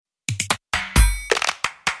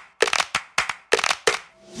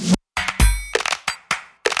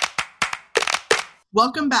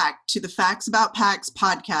Welcome back to the Facts About PACs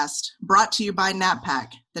podcast, brought to you by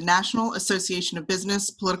NABPAC, the National Association of Business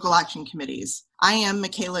Political Action Committees. I am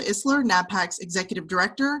Michaela Isler, NABPAC's Executive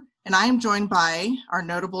Director, and I am joined by our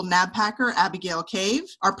notable NABPACer, Abigail Cave,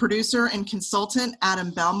 our producer and consultant,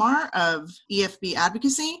 Adam Belmar of EFB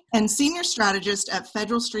Advocacy, and Senior Strategist at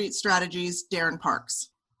Federal Street Strategies, Darren Parks.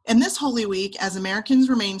 In this Holy Week, as Americans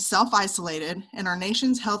remain self-isolated and our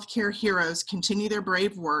nation's healthcare heroes continue their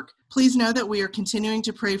brave work, please know that we are continuing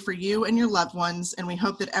to pray for you and your loved ones, and we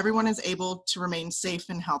hope that everyone is able to remain safe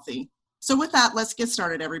and healthy. So with that, let's get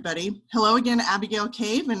started, everybody. Hello again, Abigail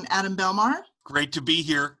Cave and Adam Belmar. Great to be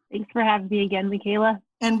here. Thanks for having me again, Michaela.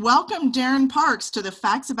 And welcome, Darren Parks, to the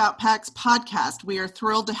Facts About PACs podcast. We are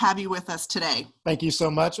thrilled to have you with us today. Thank you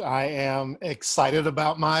so much. I am excited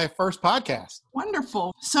about my first podcast.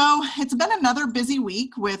 Wonderful. So it's been another busy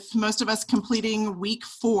week with most of us completing week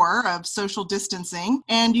 4 of social distancing,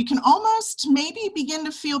 and you can almost maybe begin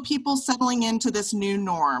to feel people settling into this new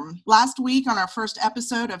norm. Last week on our first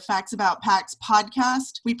episode of Facts About PACs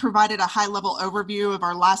podcast, we provided a high-level overview of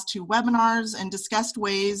our last 2 webinars and discussed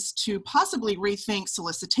ways to possibly rethink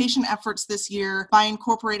solicitation efforts this year by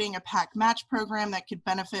incorporating a PAC match program that could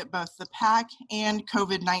benefit both the PAC and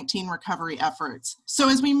COVID-19 recovery efforts. So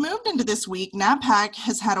as we moved into this week, NABPAC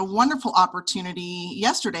has had a wonderful opportunity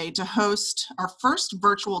yesterday to host our first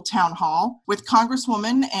virtual town hall with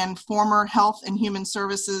Congresswoman and former Health and Human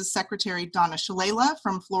Services Secretary Donna Shalala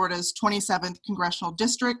from Florida's 27th Congressional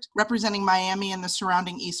District, representing Miami and the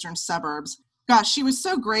surrounding eastern suburbs. Gosh, she was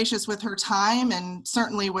so gracious with her time and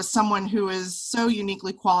certainly was someone who is so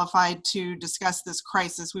uniquely qualified to discuss this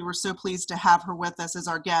crisis. We were so pleased to have her with us as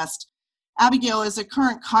our guest. Abigail is a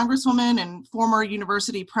current congresswoman and former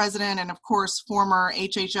university president and, of course, former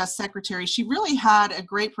HHS secretary. She really had a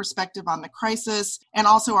great perspective on the crisis and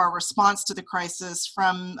also our response to the crisis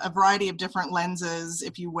from a variety of different lenses,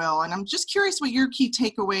 if you will. And I'm just curious what your key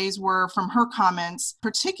takeaways were from her comments,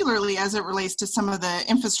 particularly as it relates to some of the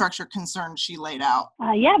infrastructure concerns she laid out.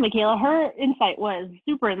 Yeah, Michaela, her insight was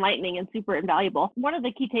super enlightening and super invaluable. One of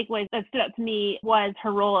the key takeaways that stood out to me was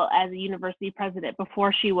her role as a university president.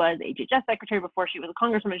 Before she was HHS secretary, before she was a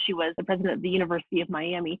congresswoman, she was the president of the University of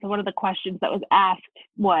Miami. So one of the questions that was asked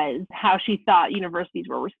was how she thought universities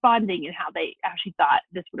were responding and how she thought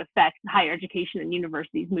this would affect higher education and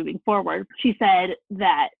universities moving forward. She said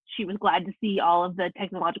that she was glad to see all of the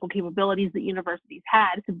technological capabilities that universities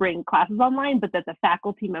had to bring classes online, but that the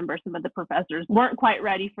faculty members, some of the professors, weren't quite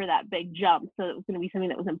ready for that big jump. So it was going to be something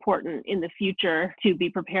that was important in the future to be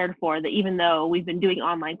prepared for, that even though we've been doing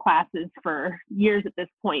online classes for years at this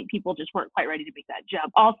point, people just weren't quite ready to make that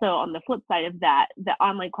jump. Also, on the flip side of that, the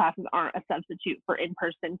online classes aren't a substitute for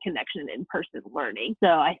in-person connection and in-person learning. So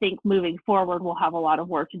I think moving forward, we'll have a lot of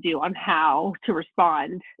work to do on how to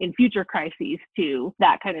respond in future crises to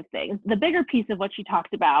that kind of thing. The bigger piece of what she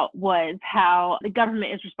talked about was how the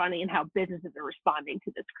government is responding and how businesses are responding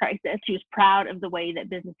to this crisis. She was proud of the way that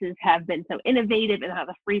businesses have been so innovative and how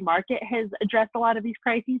the free market has addressed a lot of these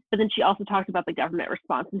crises. But then she also talked about the government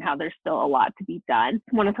response and how there's still a lot to be done.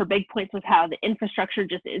 One of her big points was how the infrastructure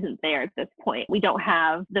just isn't there at this point. We don't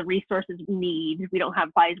have the resources we need. We don't have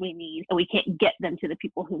supplies we need, and we can't get them to the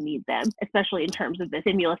people who need them, especially in terms of the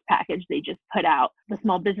stimulus package they just put out. The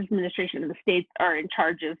Small Business Administration and the states are in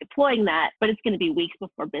charge of deploying that, but it's going to be weeks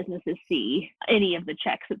before businesses see any of the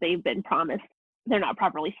checks that they've been promised. They're not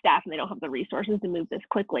properly staffed and they don't have the resources to move this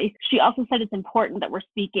quickly. She also said it's important that we're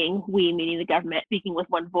speaking, we meaning the government, speaking with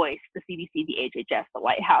one voice, the CDC, the HHS, the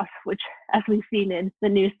White House, which as we've seen in the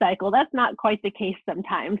news cycle, that's not quite the case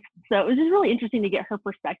sometimes. So it was just really interesting to get her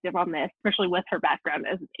perspective on this, especially with her background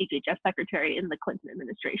as HHS secretary in the Clinton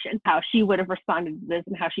administration, how she would have responded to this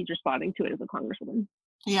and how she's responding to it as a congresswoman.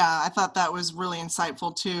 Yeah, I thought that was really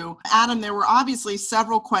insightful too. Adam, there were obviously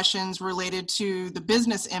several questions related to the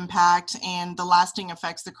business impact and the lasting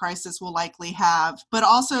effects the crisis will likely have, but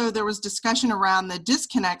also there was discussion around the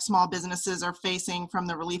disconnect small businesses are facing from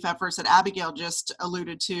the relief efforts that Abigail just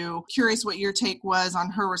alluded to. Curious what your take was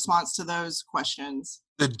on her response to those questions.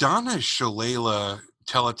 The Donna Shalala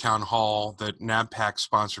teletown hall that NABPAC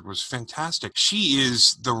sponsored was fantastic. She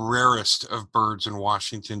is the rarest of birds in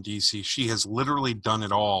Washington, D.C. She has literally done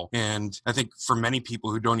it all. And I think for many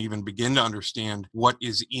people who don't even begin to understand what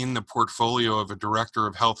is in the portfolio of a director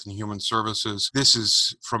of health and human services, this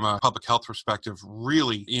is, from a public health perspective,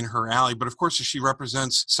 really in her alley. But of course, as she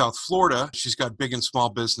represents South Florida, she's got big and small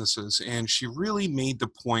businesses. And she really made the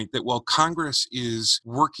point that while Congress is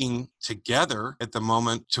working together at the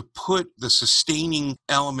moment to put the sustaining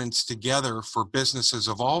elements together for businesses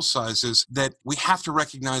of all sizes that we have to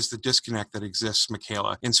recognize the disconnect that exists,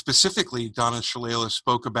 Michaela. And specifically, Donna Shalala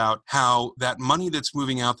spoke about how that money that's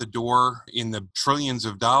moving out the door in the trillions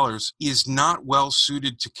of dollars is not well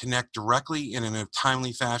suited to connect directly and in a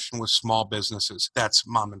timely fashion with small businesses. That's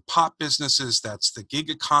mom and pop businesses, that's the gig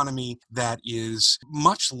economy, that is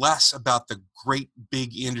much less about the great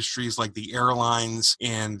big industries like the airlines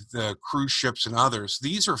and the cruise ships and others.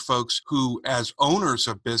 These are folks who, as owners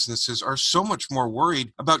of businesses, are so much more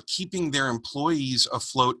worried about keeping their employees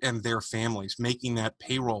afloat and their families, making that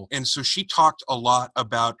payroll. And so she talked a lot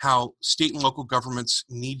about how state and local governments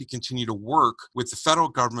need to continue to work with the federal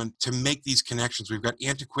government to make these connections. We've got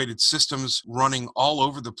antiquated systems running all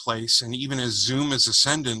over the place. And even as Zoom is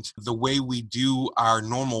ascendant, the way we do our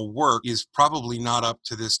normal work is probably not up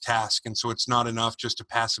to this task. And so it's not enough just to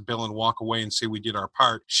pass a bill and walk away and say we did our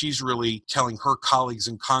part. She's really telling her colleagues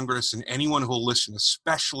in Congress and anyone who will listen,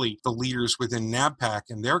 especially the leaders within NABPAC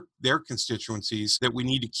and their constituencies, that we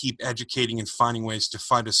need to keep educating and finding ways to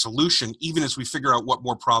find a solution, even as we figure out what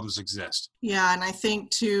more problems exist. Yeah, and I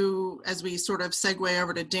think too, as we sort of segue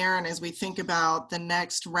over to Darren, as we think about the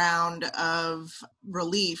next round of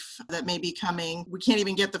relief that may be coming, we can't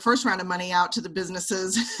even get the first round of money out to the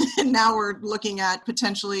businesses. And now we're looking at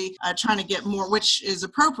potentially trying to get more, which is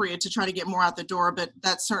appropriate to try to get more out the door, but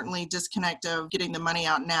that certainly disconnect of getting the money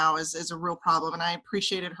out now is a real problem. And I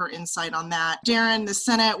appreciated her insight on that. Darren, the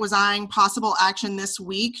Senate was eyeing possible action this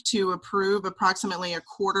week to approve approximately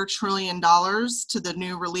 $250 billion to the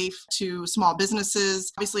new relief to small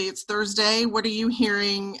businesses. Obviously, it's Thursday. What are you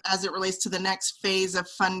hearing as it relates to the next phase of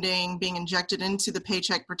funding being injected into the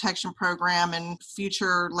Paycheck Protection Program and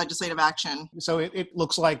future legislative action? So it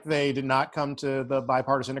looks like they did not come to the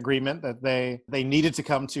bipartisan agreement that they needed to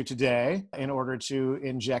come to today in order to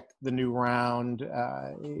inject the new round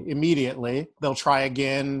immediately. They'll try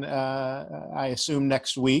again, I assume,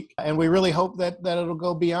 next week. And we really hope that it'll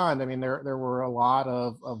go beyond. I mean, there were a lot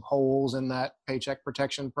of holes in that Paycheck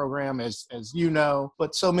Protection Program, as you know,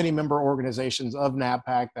 but so many member organizations of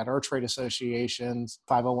NABPAC that are trade associations,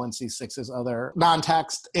 501c6s, other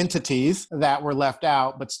non-taxed entities that were left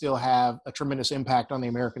out, but still have a tremendous impact on the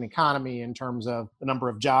American economy in terms of the number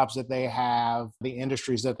of jobs that they have, the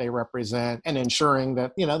industries that they represent, and ensuring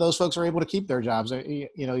that, those folks are able to keep their jobs. You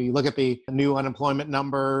look at the new unemployment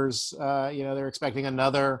numbers, they're expecting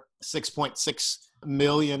another 6.6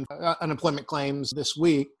 million unemployment claims this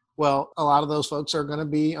week. Well, a lot of those folks are going to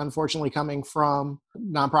be, unfortunately, coming from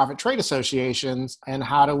nonprofit trade associations. And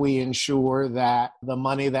how do we ensure that the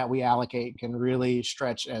money that we allocate can really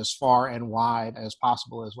stretch as far and wide as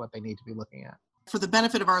possible is what they need to be looking at. For the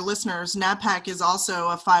benefit of our listeners, NABPAC is also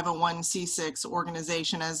a 501c6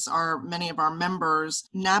 organization, as are many of our members.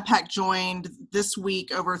 NABPAC joined this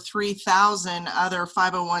week over 3,000 other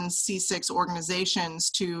 501c6 organizations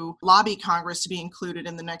to lobby Congress to be included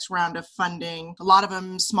in the next round of funding. A lot of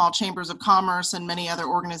them small chambers of commerce and many other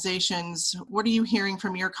organizations. What are you hearing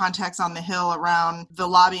from your contacts on the Hill around the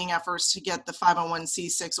lobbying efforts to get the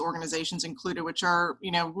 501c6 organizations included, which are,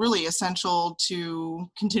 really essential to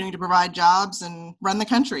continuing to provide jobs and run the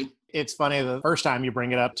country? It's funny, the first time you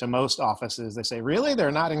bring it up to most offices, they say, really?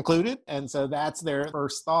 They're not included? And so that's their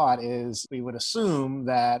first thought is we would assume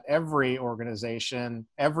that every organization,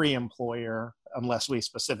 every employer, unless we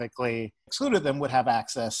specifically excluded them, would have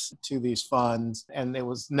access to these funds. And it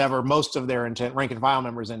was never most of their intent, rank and file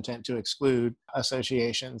members' intent, to exclude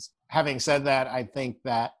associations. Having said that, I think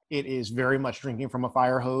that it is very much drinking from a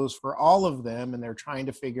fire hose for all of them, and they're trying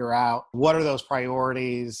to figure out what are those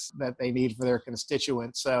priorities that they need for their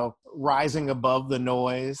constituents. So rising above the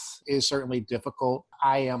noise is certainly difficult.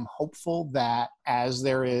 I am hopeful that as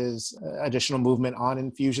there is additional movement on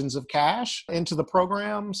infusions of cash into the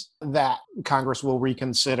programs, that Congress will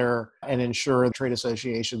reconsider and ensure trade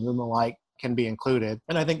associations and the like can be included.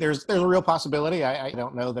 And I think there's a real possibility. I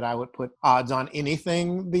don't know that I would put odds on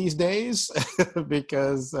anything these days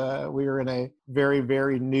because we are in a very,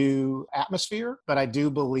 very new atmosphere. But I do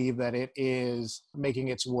believe that it is making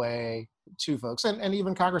its way to folks. And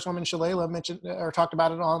even Congresswoman Shalala mentioned or talked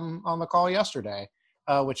about it on the call yesterday.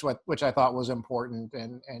 Which I thought was important.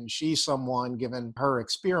 And she's someone, given her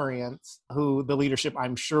experience, who the leadership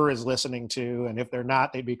I'm sure is listening to. And if they're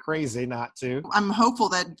not, they'd be crazy not to. I'm hopeful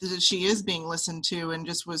that she is being listened to, and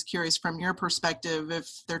just was curious from your perspective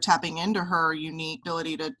if they're tapping into her unique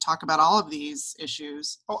ability to talk about all of these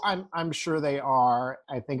issues. Oh, I'm sure they are.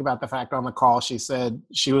 I think about the fact on the call, she said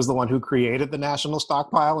she was the one who created the national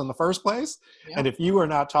stockpile in the first place. Yep. And if you are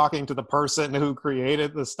not talking to the person who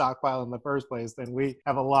created the stockpile in the first place, then we we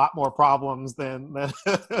have a lot more problems than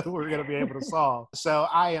we're going to be able to solve. So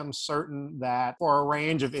I am certain that for a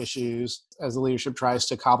range of issues, as the leadership tries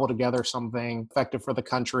to cobble together something effective for the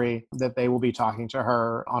country, that they will be talking to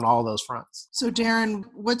her on all those fronts. So Darren,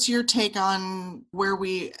 what's your take on where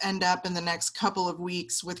we end up in the next couple of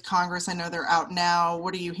weeks with Congress? I know they're out now.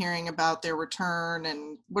 What are you hearing about their return,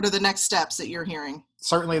 and what are the next steps that you're hearing?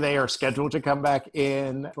 Certainly they are scheduled to come back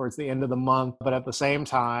in towards the end of the month. But at the same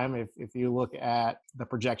time, if you look at the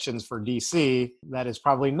projections for DC, that is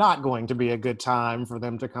probably not going to be a good time for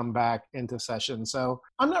them to come back into session. So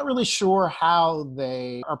I'm not really sure how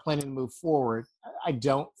they are planning to move forward. I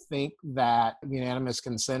don't think that unanimous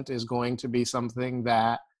consent is going to be something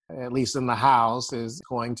that, at least in the House, is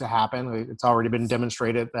going to happen. It's already been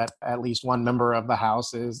demonstrated that at least one member of the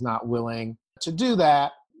House is not willing to do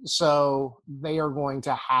that. So they are going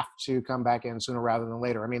to have to come back in sooner rather than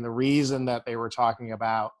later. I mean, the reason that they were talking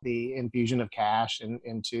about the infusion of cash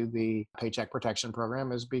into the Paycheck Protection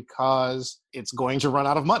Program is because it's going to run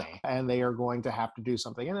out of money and they are going to have to do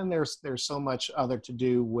something. And then there's so much other to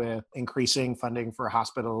do with increasing funding for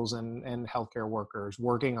hospitals and healthcare workers,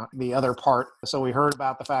 working on the other part. So we heard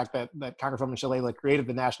about the fact that Congresswoman Shalala created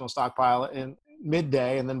the national stockpile in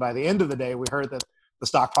midday. And then by the end of the day, we heard that the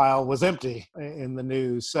stockpile was empty in the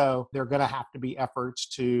news. So there are going to have to be efforts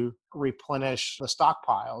to replenish the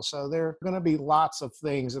stockpile. So there are going to be lots of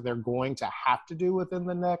things that they're going to have to do within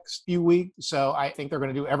the next few weeks. So I think they're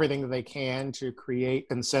going to do everything that they can to create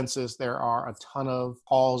consensus. There are a ton of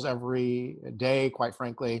calls every day, quite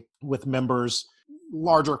frankly, with members,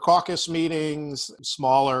 larger caucus meetings,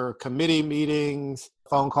 smaller committee meetings,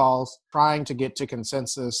 phone calls, trying to get to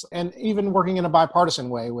consensus, and even working in a bipartisan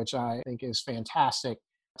way, which I think is fantastic,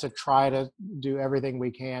 to try to do everything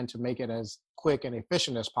we can to make it as quick and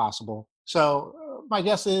efficient as possible. So my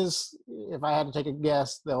guess is, if I had to take a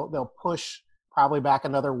guess, they'll push probably back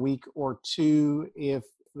another week or two if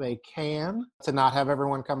they can, to not have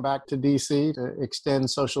everyone come back to DC, to extend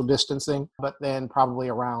social distancing, but then probably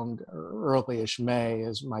around early-ish May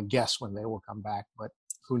is my guess when they will come back. But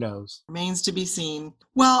who knows? Remains to be seen.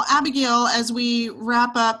 Well, Abigail, as we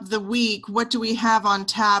wrap up the week, what do we have on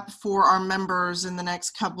tap for our members in the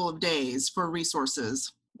next couple of days for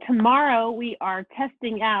resources? Tomorrow, we are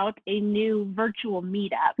testing out a new virtual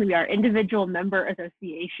meetup. We are individual member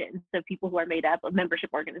associations. So people who are made up of membership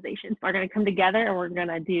organizations are going to come together and we're going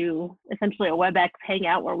to do essentially a WebEx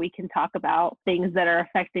hangout where we can talk about things that are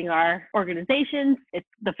affecting our organizations. It's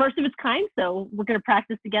the first of its kind. So we're going to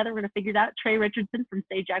practice together. We're going to figure it out. Trey Richardson from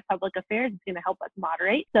Sage Act Public Affairs is going to help us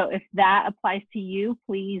moderate. So if that applies to you,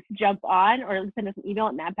 please jump on or send us an email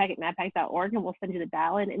at nappac@nappac.org and we'll send you the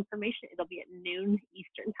dial-in information. It'll be at noon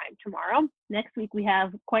Eastern time tomorrow. Next week, we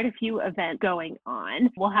have quite a few events going on.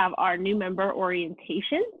 We'll have our new member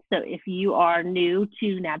orientation. So if you are new to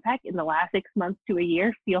NABPAC in the last 6 months to a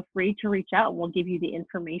year, feel free to reach out and we'll give you the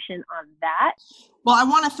information on that. Well, I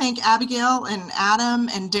want to thank Abigail and Adam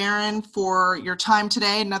and Darren for your time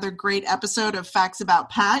today. Another great episode of Facts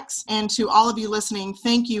About PACs. And to all of you listening,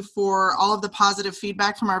 thank you for all of the positive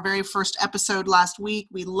feedback from our very first episode last week.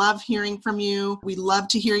 We love hearing from you. We love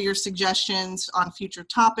to hear your suggestions on future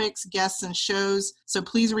topics, guests, and shows. So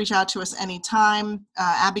please reach out to us anytime.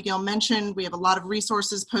 Abigail mentioned we have a lot of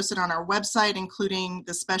resources posted on our website, including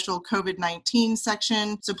the special COVID-19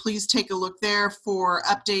 section. So please take a look there for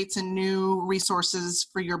updates and new resources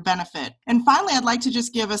for your benefit. And finally, I'd like to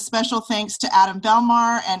just give a special thanks to Adam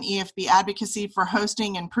Belmar and EFB Advocacy for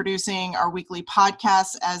hosting and producing our weekly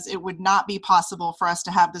podcast, as it would not be possible for us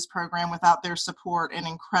to have this program without their support and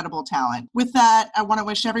incredible talent. With that, I want to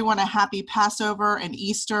wish everyone a happy Passover and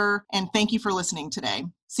Easter, and thank you for listening today.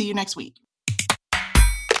 See you next week.